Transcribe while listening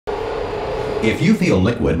If you feel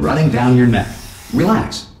liquid running down your neck,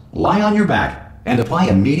 relax, lie on your back, and apply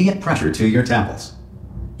immediate pressure to your temples.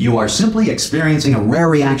 You are simply experiencing a rare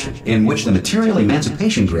reaction in which the material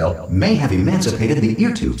emancipation drill may have emancipated the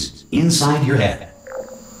ear tubes inside your head.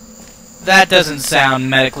 That doesn't sound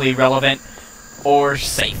medically relevant or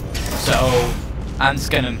safe, so I'm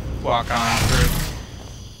just gonna walk on through.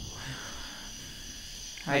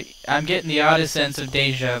 I'm getting the oddest sense of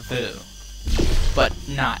deja vu, but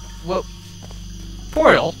not. Whoa.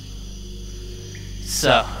 Portal?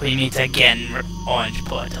 So, we meet again, Orange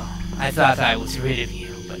Portal. I thought I was rid of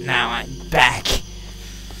you, but now I'm back.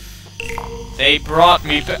 They brought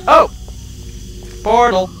me back. Oh!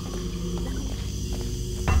 Portal.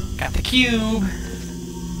 Got the cube.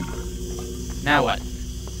 Now what?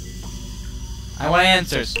 I want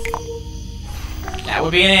answers. That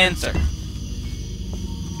would be an answer.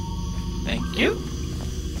 Thank you.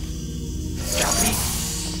 Drop me.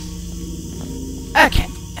 Okay.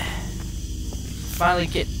 Finally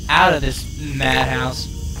get out of this madhouse.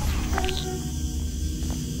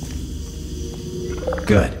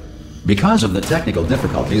 Good. Because of the technical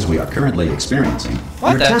difficulties we are currently experiencing,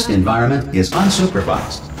 your test environment is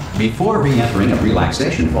unsupervised. Before re-entering a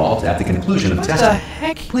relaxation vault at the conclusion of testing,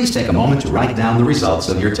 please take a moment to write down the results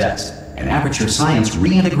of your test. An Aperture Science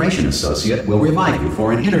Reintegration Associate will revive you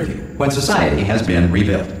for an interview when society has been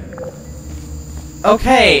rebuilt.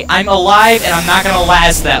 Okay, I'm alive and I'm not gonna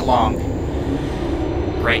last that long.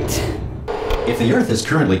 Great. If the Earth is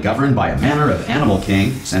currently governed by a manner of animal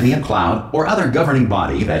king, sentient cloud, or other governing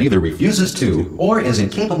body that either refuses to or is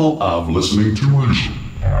incapable of listening to reason,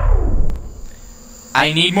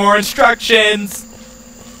 I need more instructions!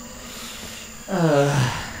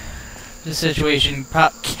 This situation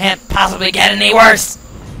can't possibly get any worse!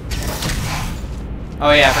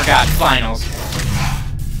 Oh yeah, I forgot. Finals.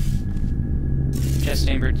 Test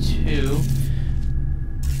chamber 2.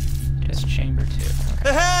 Test chamber 2.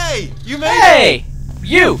 Okay. Hey! You made it! Hey!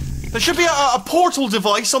 You! There should be a portal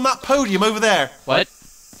device on that podium over there. What?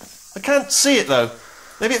 I can't see it though.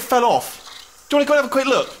 Maybe it fell off. Do you want to go and have a quick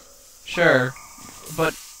look? Sure.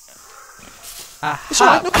 But... It's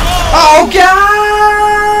alright. Oh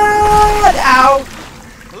God! Ow!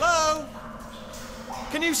 Hello?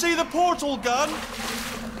 Can you see the portal gun?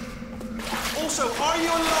 Also, are you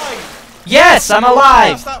alive? Yes, I'm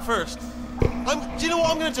alive! Ask that first. Do you know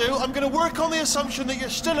what I'm going to do? I'm going to work on the assumption that you're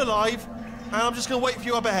still alive, and I'm just going to wait for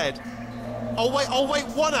you up ahead. I'll wait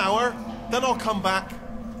 1 hour, then I'll come back,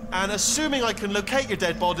 and assuming I can locate your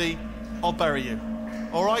dead body, I'll bury you.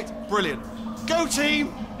 Alright? Brilliant. Go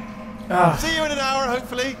team! See you in an hour,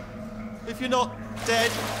 hopefully. If you're not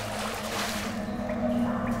dead.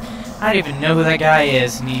 I don't even know who that guy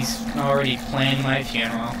is, and he's already planning my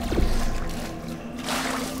funeral.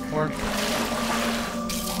 Or...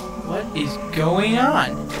 what is going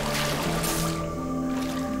on?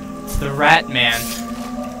 It's the Rat Man.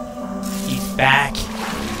 He's back.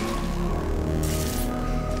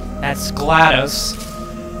 That's GLaDOS.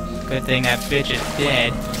 Good thing that bitch is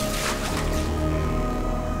dead.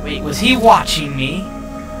 Wait, was he watching me?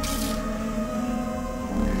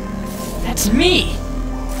 That's me!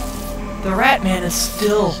 The Rat Man is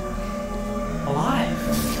still alive.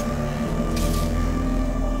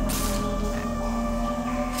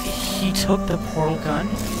 He took the portal gun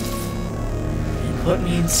and put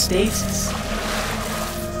me in stasis.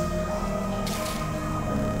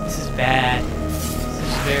 This is bad. This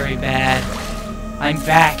is very bad. I'm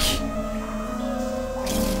back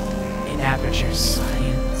in Aperture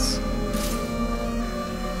Science.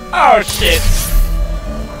 Oh shit!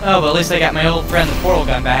 Oh, but at least I got my old friend the portal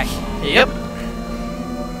gun back. Yep.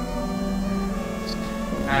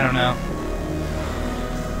 I don't know.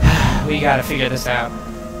 We gotta figure this out.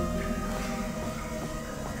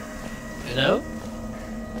 Hello?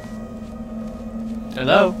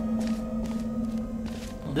 Hello?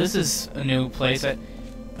 Well, this is a new place. What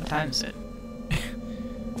time is it?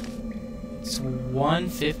 It's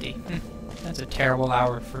 1:50. That's a terrible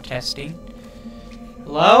hour for testing.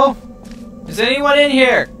 Hello? Is anyone in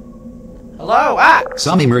here? Hello? Ah!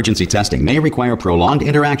 Some emergency testing may require prolonged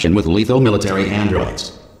interaction with lethal military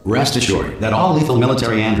androids. Rest assured that all lethal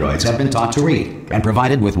military androids have been taught to read and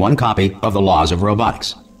provided with one copy of the Laws of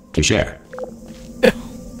Robotics to share.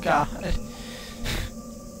 God. To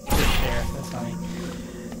share, that's funny.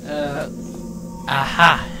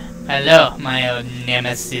 Aha! Hello, my old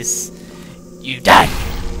nemesis. You died!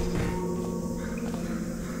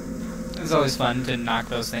 It's always fun to knock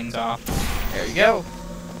those things off. There you go.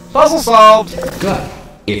 Puzzle solved! Good.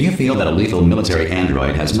 If you feel that a lethal military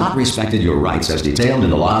android has not respected your rights as detailed in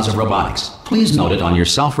the Laws of Robotics, please note it on your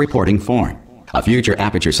self-reporting form. A future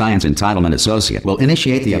Aperture Science Entitlement Associate will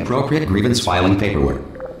initiate the appropriate grievance filing paperwork.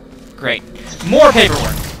 Great. More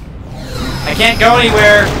paperwork. I can't go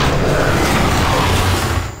anywhere.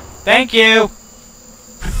 Thank you.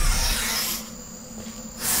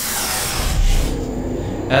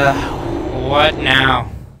 What now?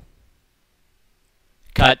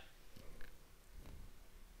 Cut.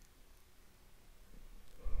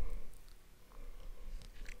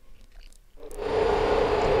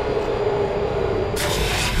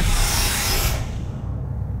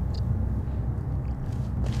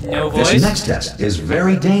 No voice? This next test is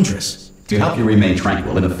very dangerous. To help you remain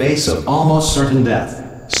tranquil in the face of almost certain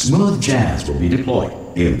death, smooth jazz will be deployed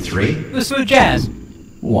in 3, The smooth jazz.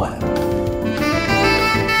 1.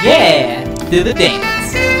 Yeah! Do the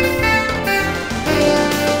dance.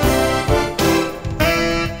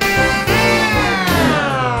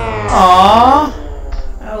 Aww.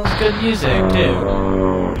 That was good music, too.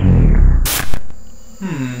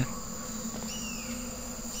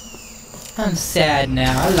 I'm sad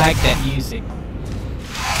now. I like that music.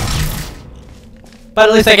 But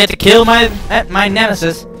at least I get to kill my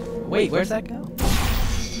nemesis. Wait, where's that go?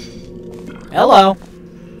 Hello.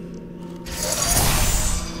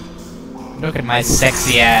 Look at my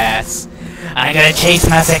sexy ass. I'm gonna chase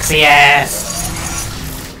my sexy ass.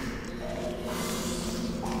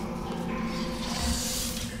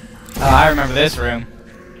 Oh, I remember this room.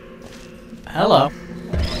 Hello.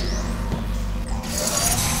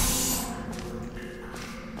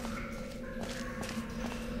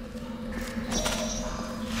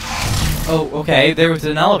 Oh, okay, there was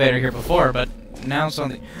an elevator here before, but now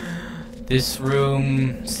something... This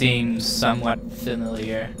room seems somewhat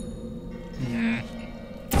familiar.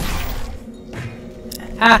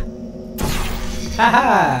 Ha! Ha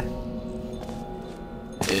ha!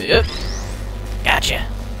 Yep. Gotcha.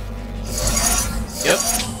 Yep.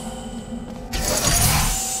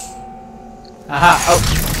 Aha! Oh!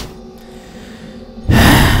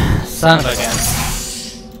 Son of a gun.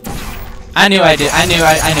 I knew I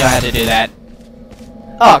had to do that.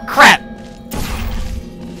 Oh crap!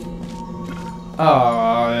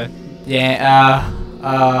 Oh yeah.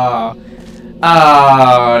 Oh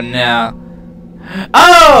no.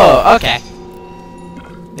 Oh, okay.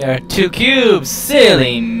 There are 2 cubes.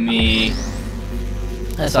 Silly me.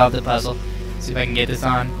 Let's solve the puzzle. See if I can get this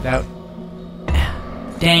on without.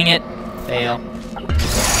 Dang it! Fail.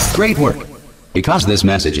 Great work. Because this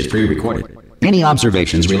message is pre-recorded, any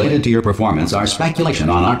observations related to your performance are speculation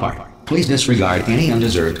on our part. Please disregard any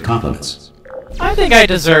undeserved compliments. I think I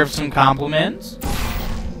deserve some compliments.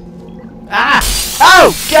 Ah!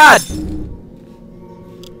 Oh, God!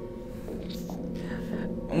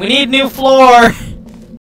 We need new floor!